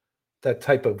that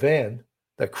type of van,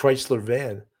 that Chrysler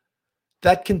van,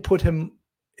 that can put him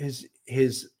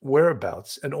his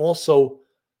whereabouts. And also,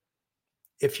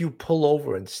 if you pull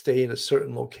over and stay in a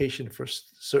certain location for a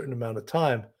certain amount of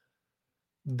time,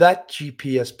 that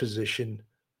GPS position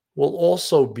will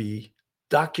also be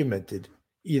documented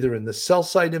either in the cell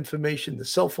site information, the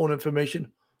cell phone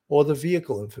information, or the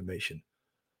vehicle information.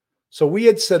 So we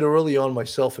had said early on,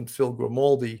 myself and Phil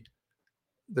Grimaldi,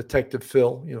 Detective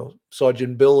Phil,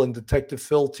 Sergeant Bill and Detective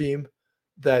Phil team,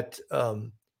 that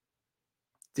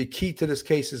the key to this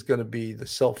case is going to be the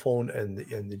cell phone and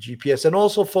the GPS. And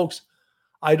also, folks,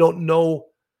 I don't know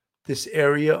this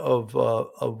area of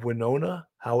Winona.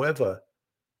 However,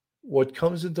 what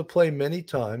comes into play many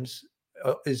times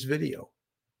is video,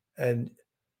 and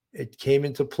it came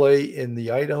into play in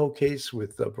the Idaho case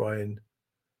with Brian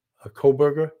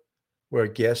Koberger, where a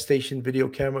gas station video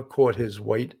camera caught his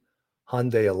white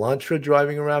Hyundai Elantra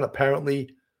driving around.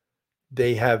 Apparently,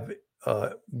 they have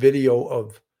video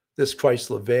of this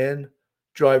Chrysler van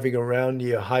driving around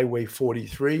near Highway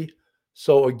 43.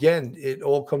 So again, it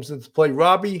all comes into play.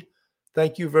 Robbie,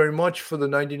 thank you very much for the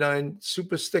 99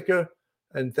 super sticker,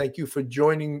 and thank you for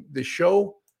joining the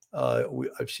show.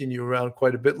 I've seen you around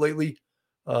quite a bit lately.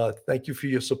 Thank you for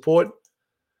your support.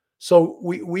 So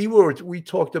we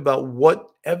talked about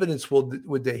what evidence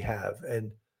would they have,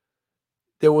 and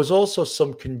there was also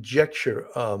some conjecture.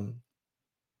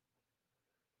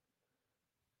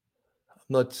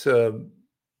 Let's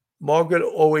Margaret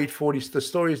 0840. The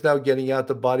story is now getting out.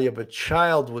 The body of a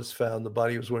child was found. The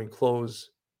body was wearing clothes.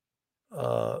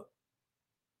 Well,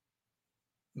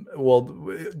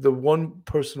 the one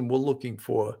person we're looking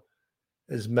for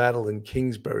is Madeline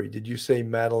Kingsbury. Did you say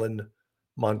Madeline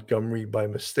Montgomery by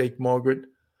mistake, Margaret?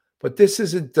 But this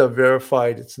isn't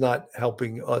verified. It's not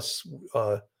helping us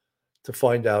to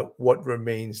find out what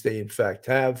remains they in fact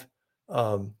have.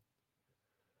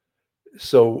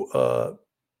 So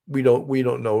we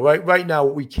don't know. Right now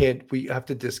we can't. We have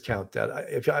to discount that.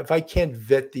 If I can't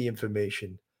vet the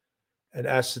information and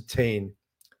ascertain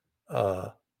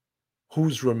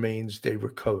whose remains they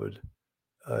recovered,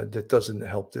 that doesn't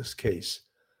help this case.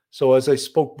 So as I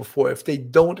spoke before, if they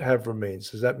don't have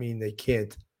remains, does that mean they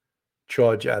can't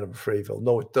charge Adam Fravel?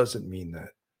 No, it doesn't mean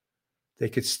that. They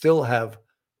could still have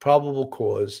probable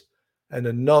cause and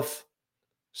enough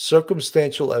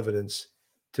circumstantial evidence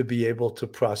to be able to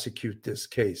prosecute this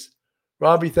case.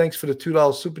 Robbie, thanks for the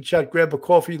 $2 super chat. Grab a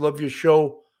coffee. Love your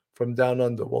show from down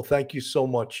under. Well, thank you so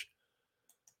much.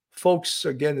 Folks,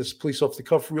 again, this is Police Off the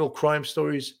Cuff, Real Crime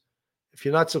Stories. If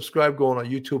you're not subscribed, go on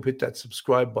YouTube, hit that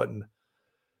subscribe button.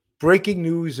 Breaking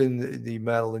news in the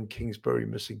Madeline Kingsbury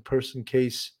missing person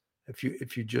case.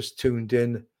 If you just tuned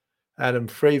in, Adam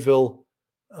Fravel,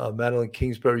 Madeline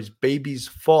Kingsbury's baby's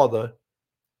father,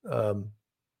 her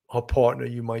partner,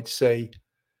 you might say,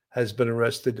 has been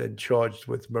arrested and charged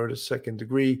with murder second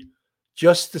degree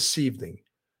just this evening.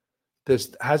 There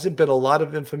hasn't been a lot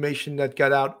of information that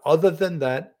got out. Other than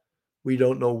that, we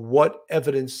don't know what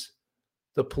evidence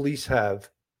the police have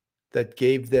that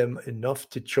gave them enough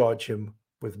to charge him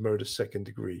with murder second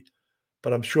degree.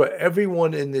 But I'm sure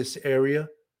everyone in this area,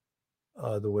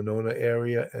 the Winona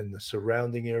area and the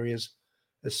surrounding areas,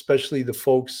 especially the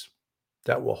folks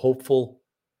that were hopeful,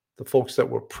 the folks that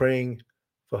were praying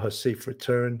for her safe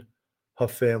return, her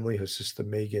family, her sister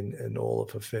Megan, and all of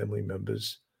her family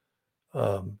members.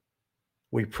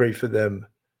 We pray for them,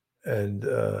 and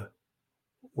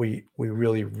we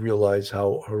really realize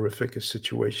how horrific a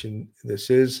situation this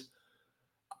is.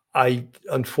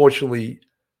 Unfortunately,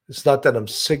 it's not that I'm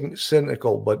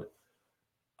cynical, but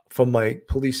from my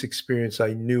police experience,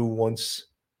 I knew once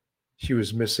she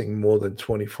was missing more than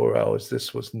 24 hours,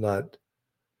 this was not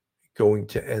going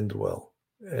to end well.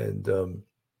 And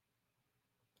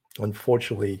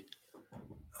unfortunately,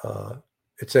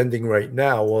 it's ending right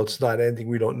now. Well, it's not ending.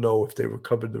 We don't know if they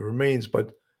recovered the remains,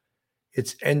 but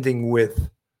it's ending with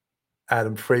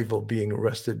Adam Fravel being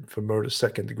arrested for murder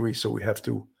second degree. So we have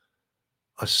to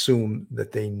assume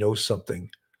that they know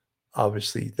something,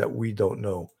 obviously, that we don't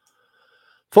know.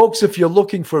 Folks, if you're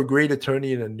looking for a great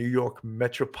attorney in a New York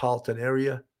metropolitan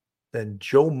area, then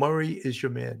Joe Murray is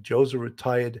your man. Joe's a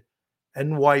retired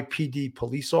NYPD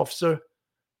police officer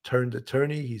turned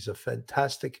attorney. He's a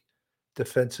fantastic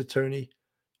defense attorney.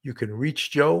 You can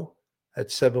reach Joe at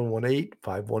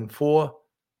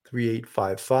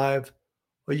 718-514-3855,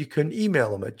 or you can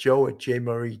email him at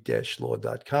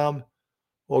joe@jmurray-law.com,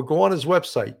 or go on his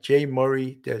website,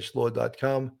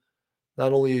 jmurray-law.com.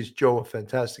 Not only is Joe a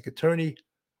fantastic attorney,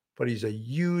 but he's a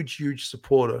huge, huge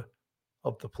supporter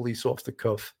of the Police Off the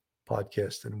Cuff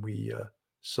podcast, and we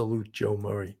salute Joe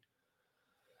Murray.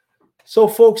 So,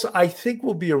 folks, I think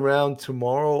we'll be around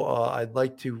tomorrow. I'd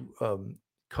like to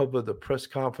cover the press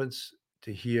conference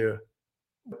to hear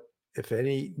if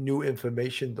any new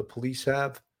information the police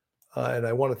have. And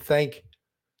I want to thank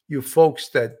you folks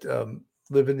that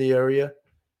live in the area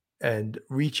and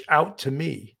reach out to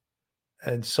me.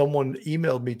 And someone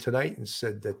emailed me tonight and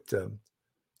said that,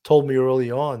 told me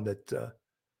early on that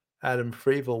Adam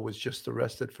Fravel was just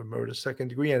arrested for murder second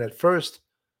degree. And at first,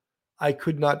 I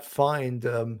could not find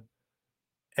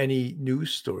any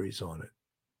news stories on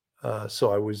it.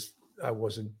 So I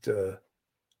wasn't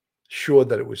sure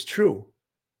that it was true.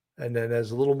 And then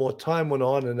as a little more time went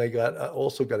on, and I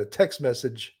also got a text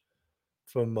message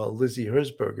from Lizzie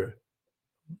Herzberger,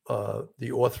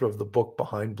 the author of the book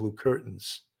Behind Blue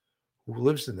Curtains, who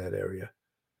lives in that area.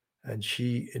 And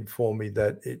she informed me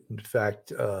that it, in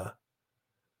fact,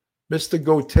 Mr.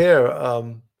 Gautier,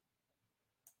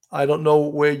 I don't know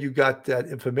where you got that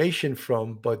information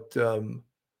from, but I'm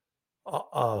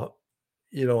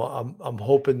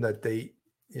hoping that they,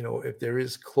 if there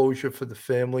is closure for the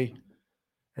family,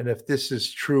 and if this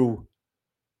is true,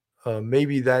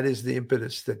 maybe that is the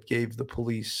impetus that gave the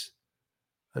police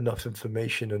enough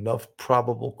information, enough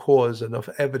probable cause, enough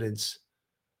evidence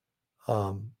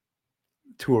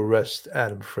to arrest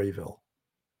Adam Fravel.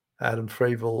 Adam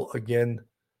Fravel, again,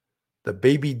 the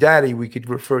baby daddy, we could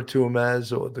refer to him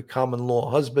as, or the common law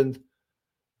husband,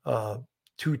 2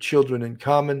 children in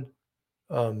common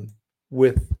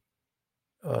with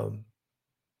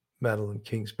Madeline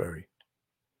Kingsbury.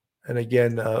 And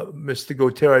again, Mr.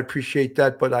 Gautier, I appreciate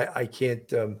that, but I can't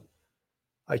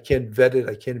vet it.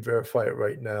 I can't verify it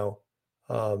right now.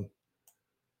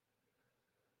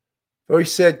 Very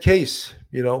sad case.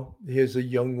 Here's a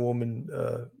young woman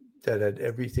that had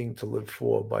everything to live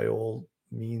for by all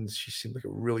means. She seemed like a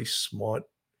really smart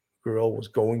girl, was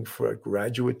going for a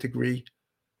graduate degree.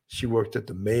 She worked at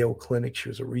the Mayo Clinic. She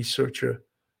was a researcher.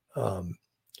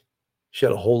 She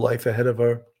had a whole life ahead of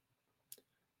her.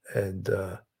 And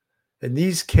in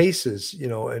these cases,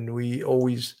 and we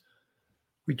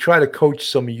try to coach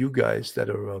some of you guys that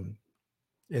are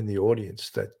in the audience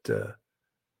that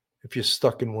if you're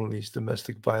stuck in one of these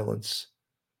domestic violence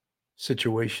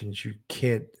situations, you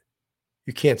can't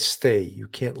stay. You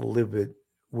can't live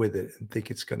with it and think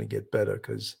it's going to get better,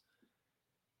 because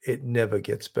it never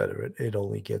gets better. It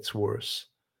only gets worse.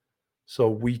 So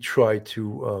we try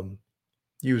to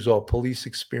use our police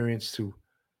experience to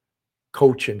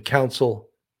coach and counsel,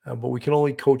 but we can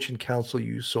only coach and counsel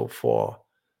you so far.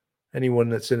 Anyone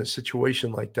that's in a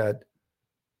situation like that,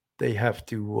 they have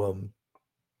to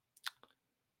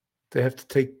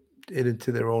take it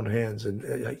into their own hands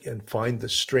and find the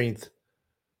strength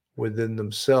within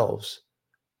themselves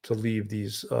to leave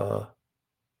these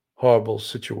horrible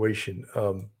situation.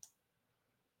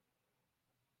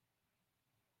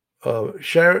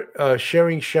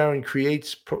 Sharon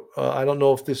creates. I don't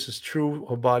know if this is true.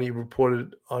 Her body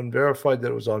reported unverified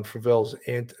that it was on Fravel's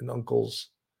aunt and uncle's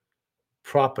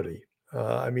property.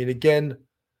 Again,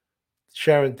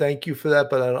 Sharon, thank you for that,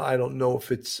 but I don't know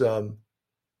if it's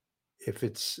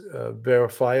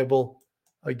verifiable.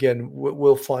 Again,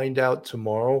 we'll find out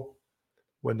tomorrow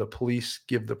when the police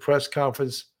give the press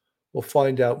conference. We'll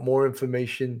find out more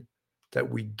information that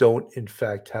we don't, in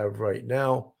fact, have right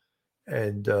now.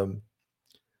 And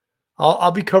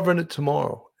I'll be covering it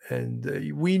tomorrow.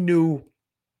 And we knew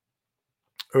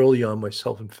early on,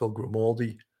 myself and Phil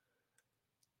Grimaldi,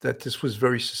 that this was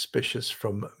very suspicious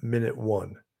from minute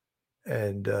one.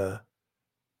 And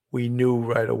we knew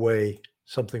right away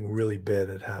something really bad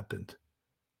had happened.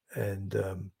 And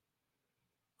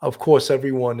of course,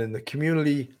 everyone in the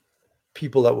community,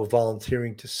 people that were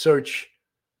volunteering to search,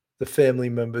 the family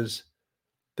members,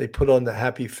 they put on the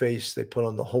happy face, they put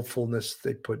on the hopefulness,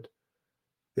 they put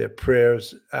their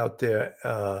prayers out there.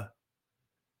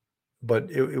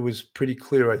 But it was pretty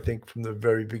clear, I think, from the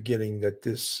very beginning that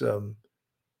this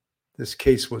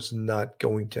case was not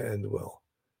going to end well.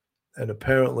 And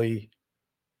apparently,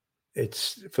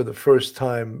 it's for the first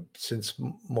time since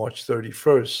March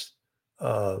 31st,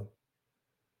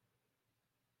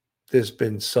 there's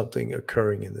been something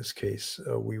occurring in this case.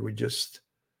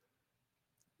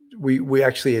 We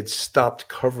actually had stopped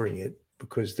covering it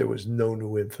because there was no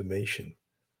new information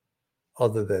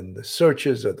other than the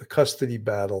searches or the custody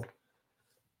battle.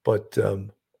 But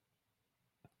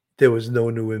there was no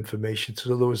new information.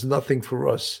 So there was nothing for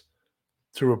us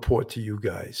to report to you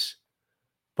guys.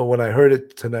 But when I heard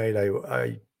it tonight,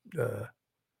 I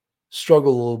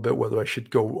struggled a little bit whether I should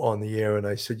go on the air. And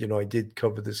I said, I did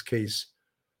cover this case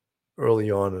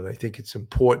early on, and I think it's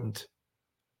important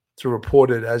to report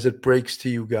it as it breaks to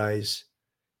you guys.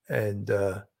 And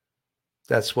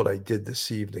that's what I did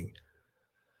this evening.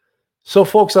 So,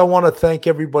 folks, I want to thank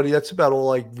everybody. That's about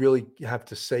all I really have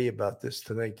to say about this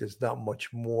tonight. There's not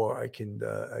much more I can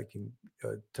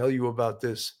tell you about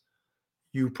this.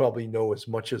 You probably know as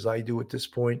much as I do at this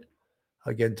point.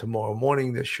 Again, tomorrow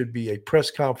morning, there should be a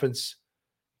press conference,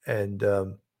 and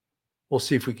we'll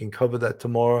see if we can cover that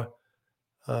tomorrow.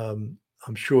 I'm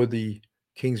sure the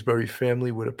Kingsbury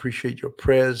family would appreciate your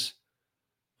prayers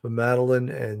for Madeline,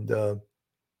 and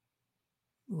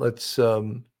let's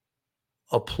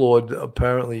applaud.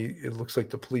 Apparently, it looks like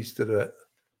the police did a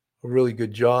really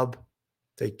good job.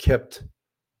 They kept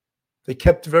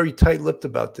very tight-lipped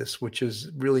about this, which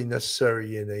is really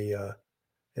necessary in a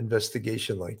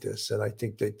investigation like this. And I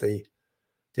think that they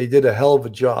did a hell of a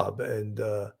job, and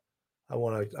I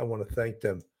want to thank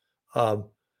them.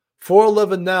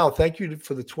 411 now. Thank you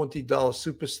for the $20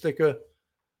 super sticker.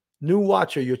 New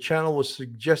watcher, your channel was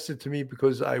suggested to me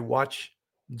because I watch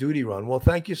Duty Ron. Well,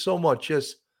 thank you so much.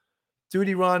 Yes,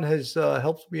 Duty Ron has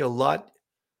helped me a lot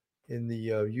in the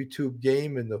YouTube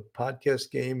game and the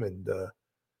podcast game, and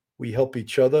we help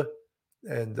each other.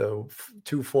 And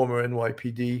two former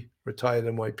NYPD, retired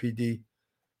NYPD,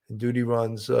 and Duty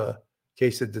Ron's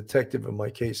case, a detective. In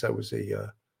my case, I was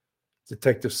a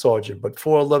detective sergeant. But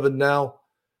 411 now,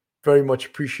 very much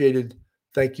appreciated.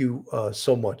 Thank you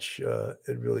so much.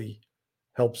 It really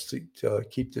helps to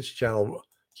keep this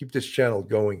channel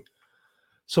going.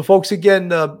 So, folks, again,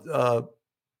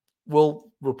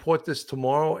 we'll report this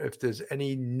tomorrow. If there's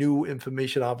any new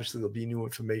information, obviously there'll be new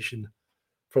information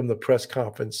from the press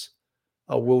conference.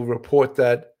 We'll report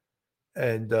that,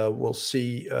 and we'll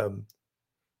see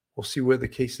where the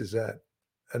case is at.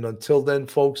 And until then,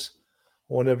 folks,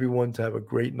 I want everyone to have a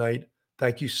great night.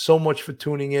 Thank you so much for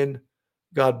tuning in.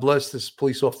 God bless. This is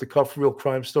Police Off the Cuff, Real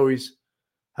Crime Stories.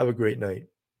 Have a great night.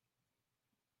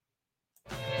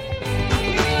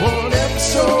 One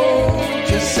episode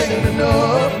just ain't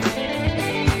enough.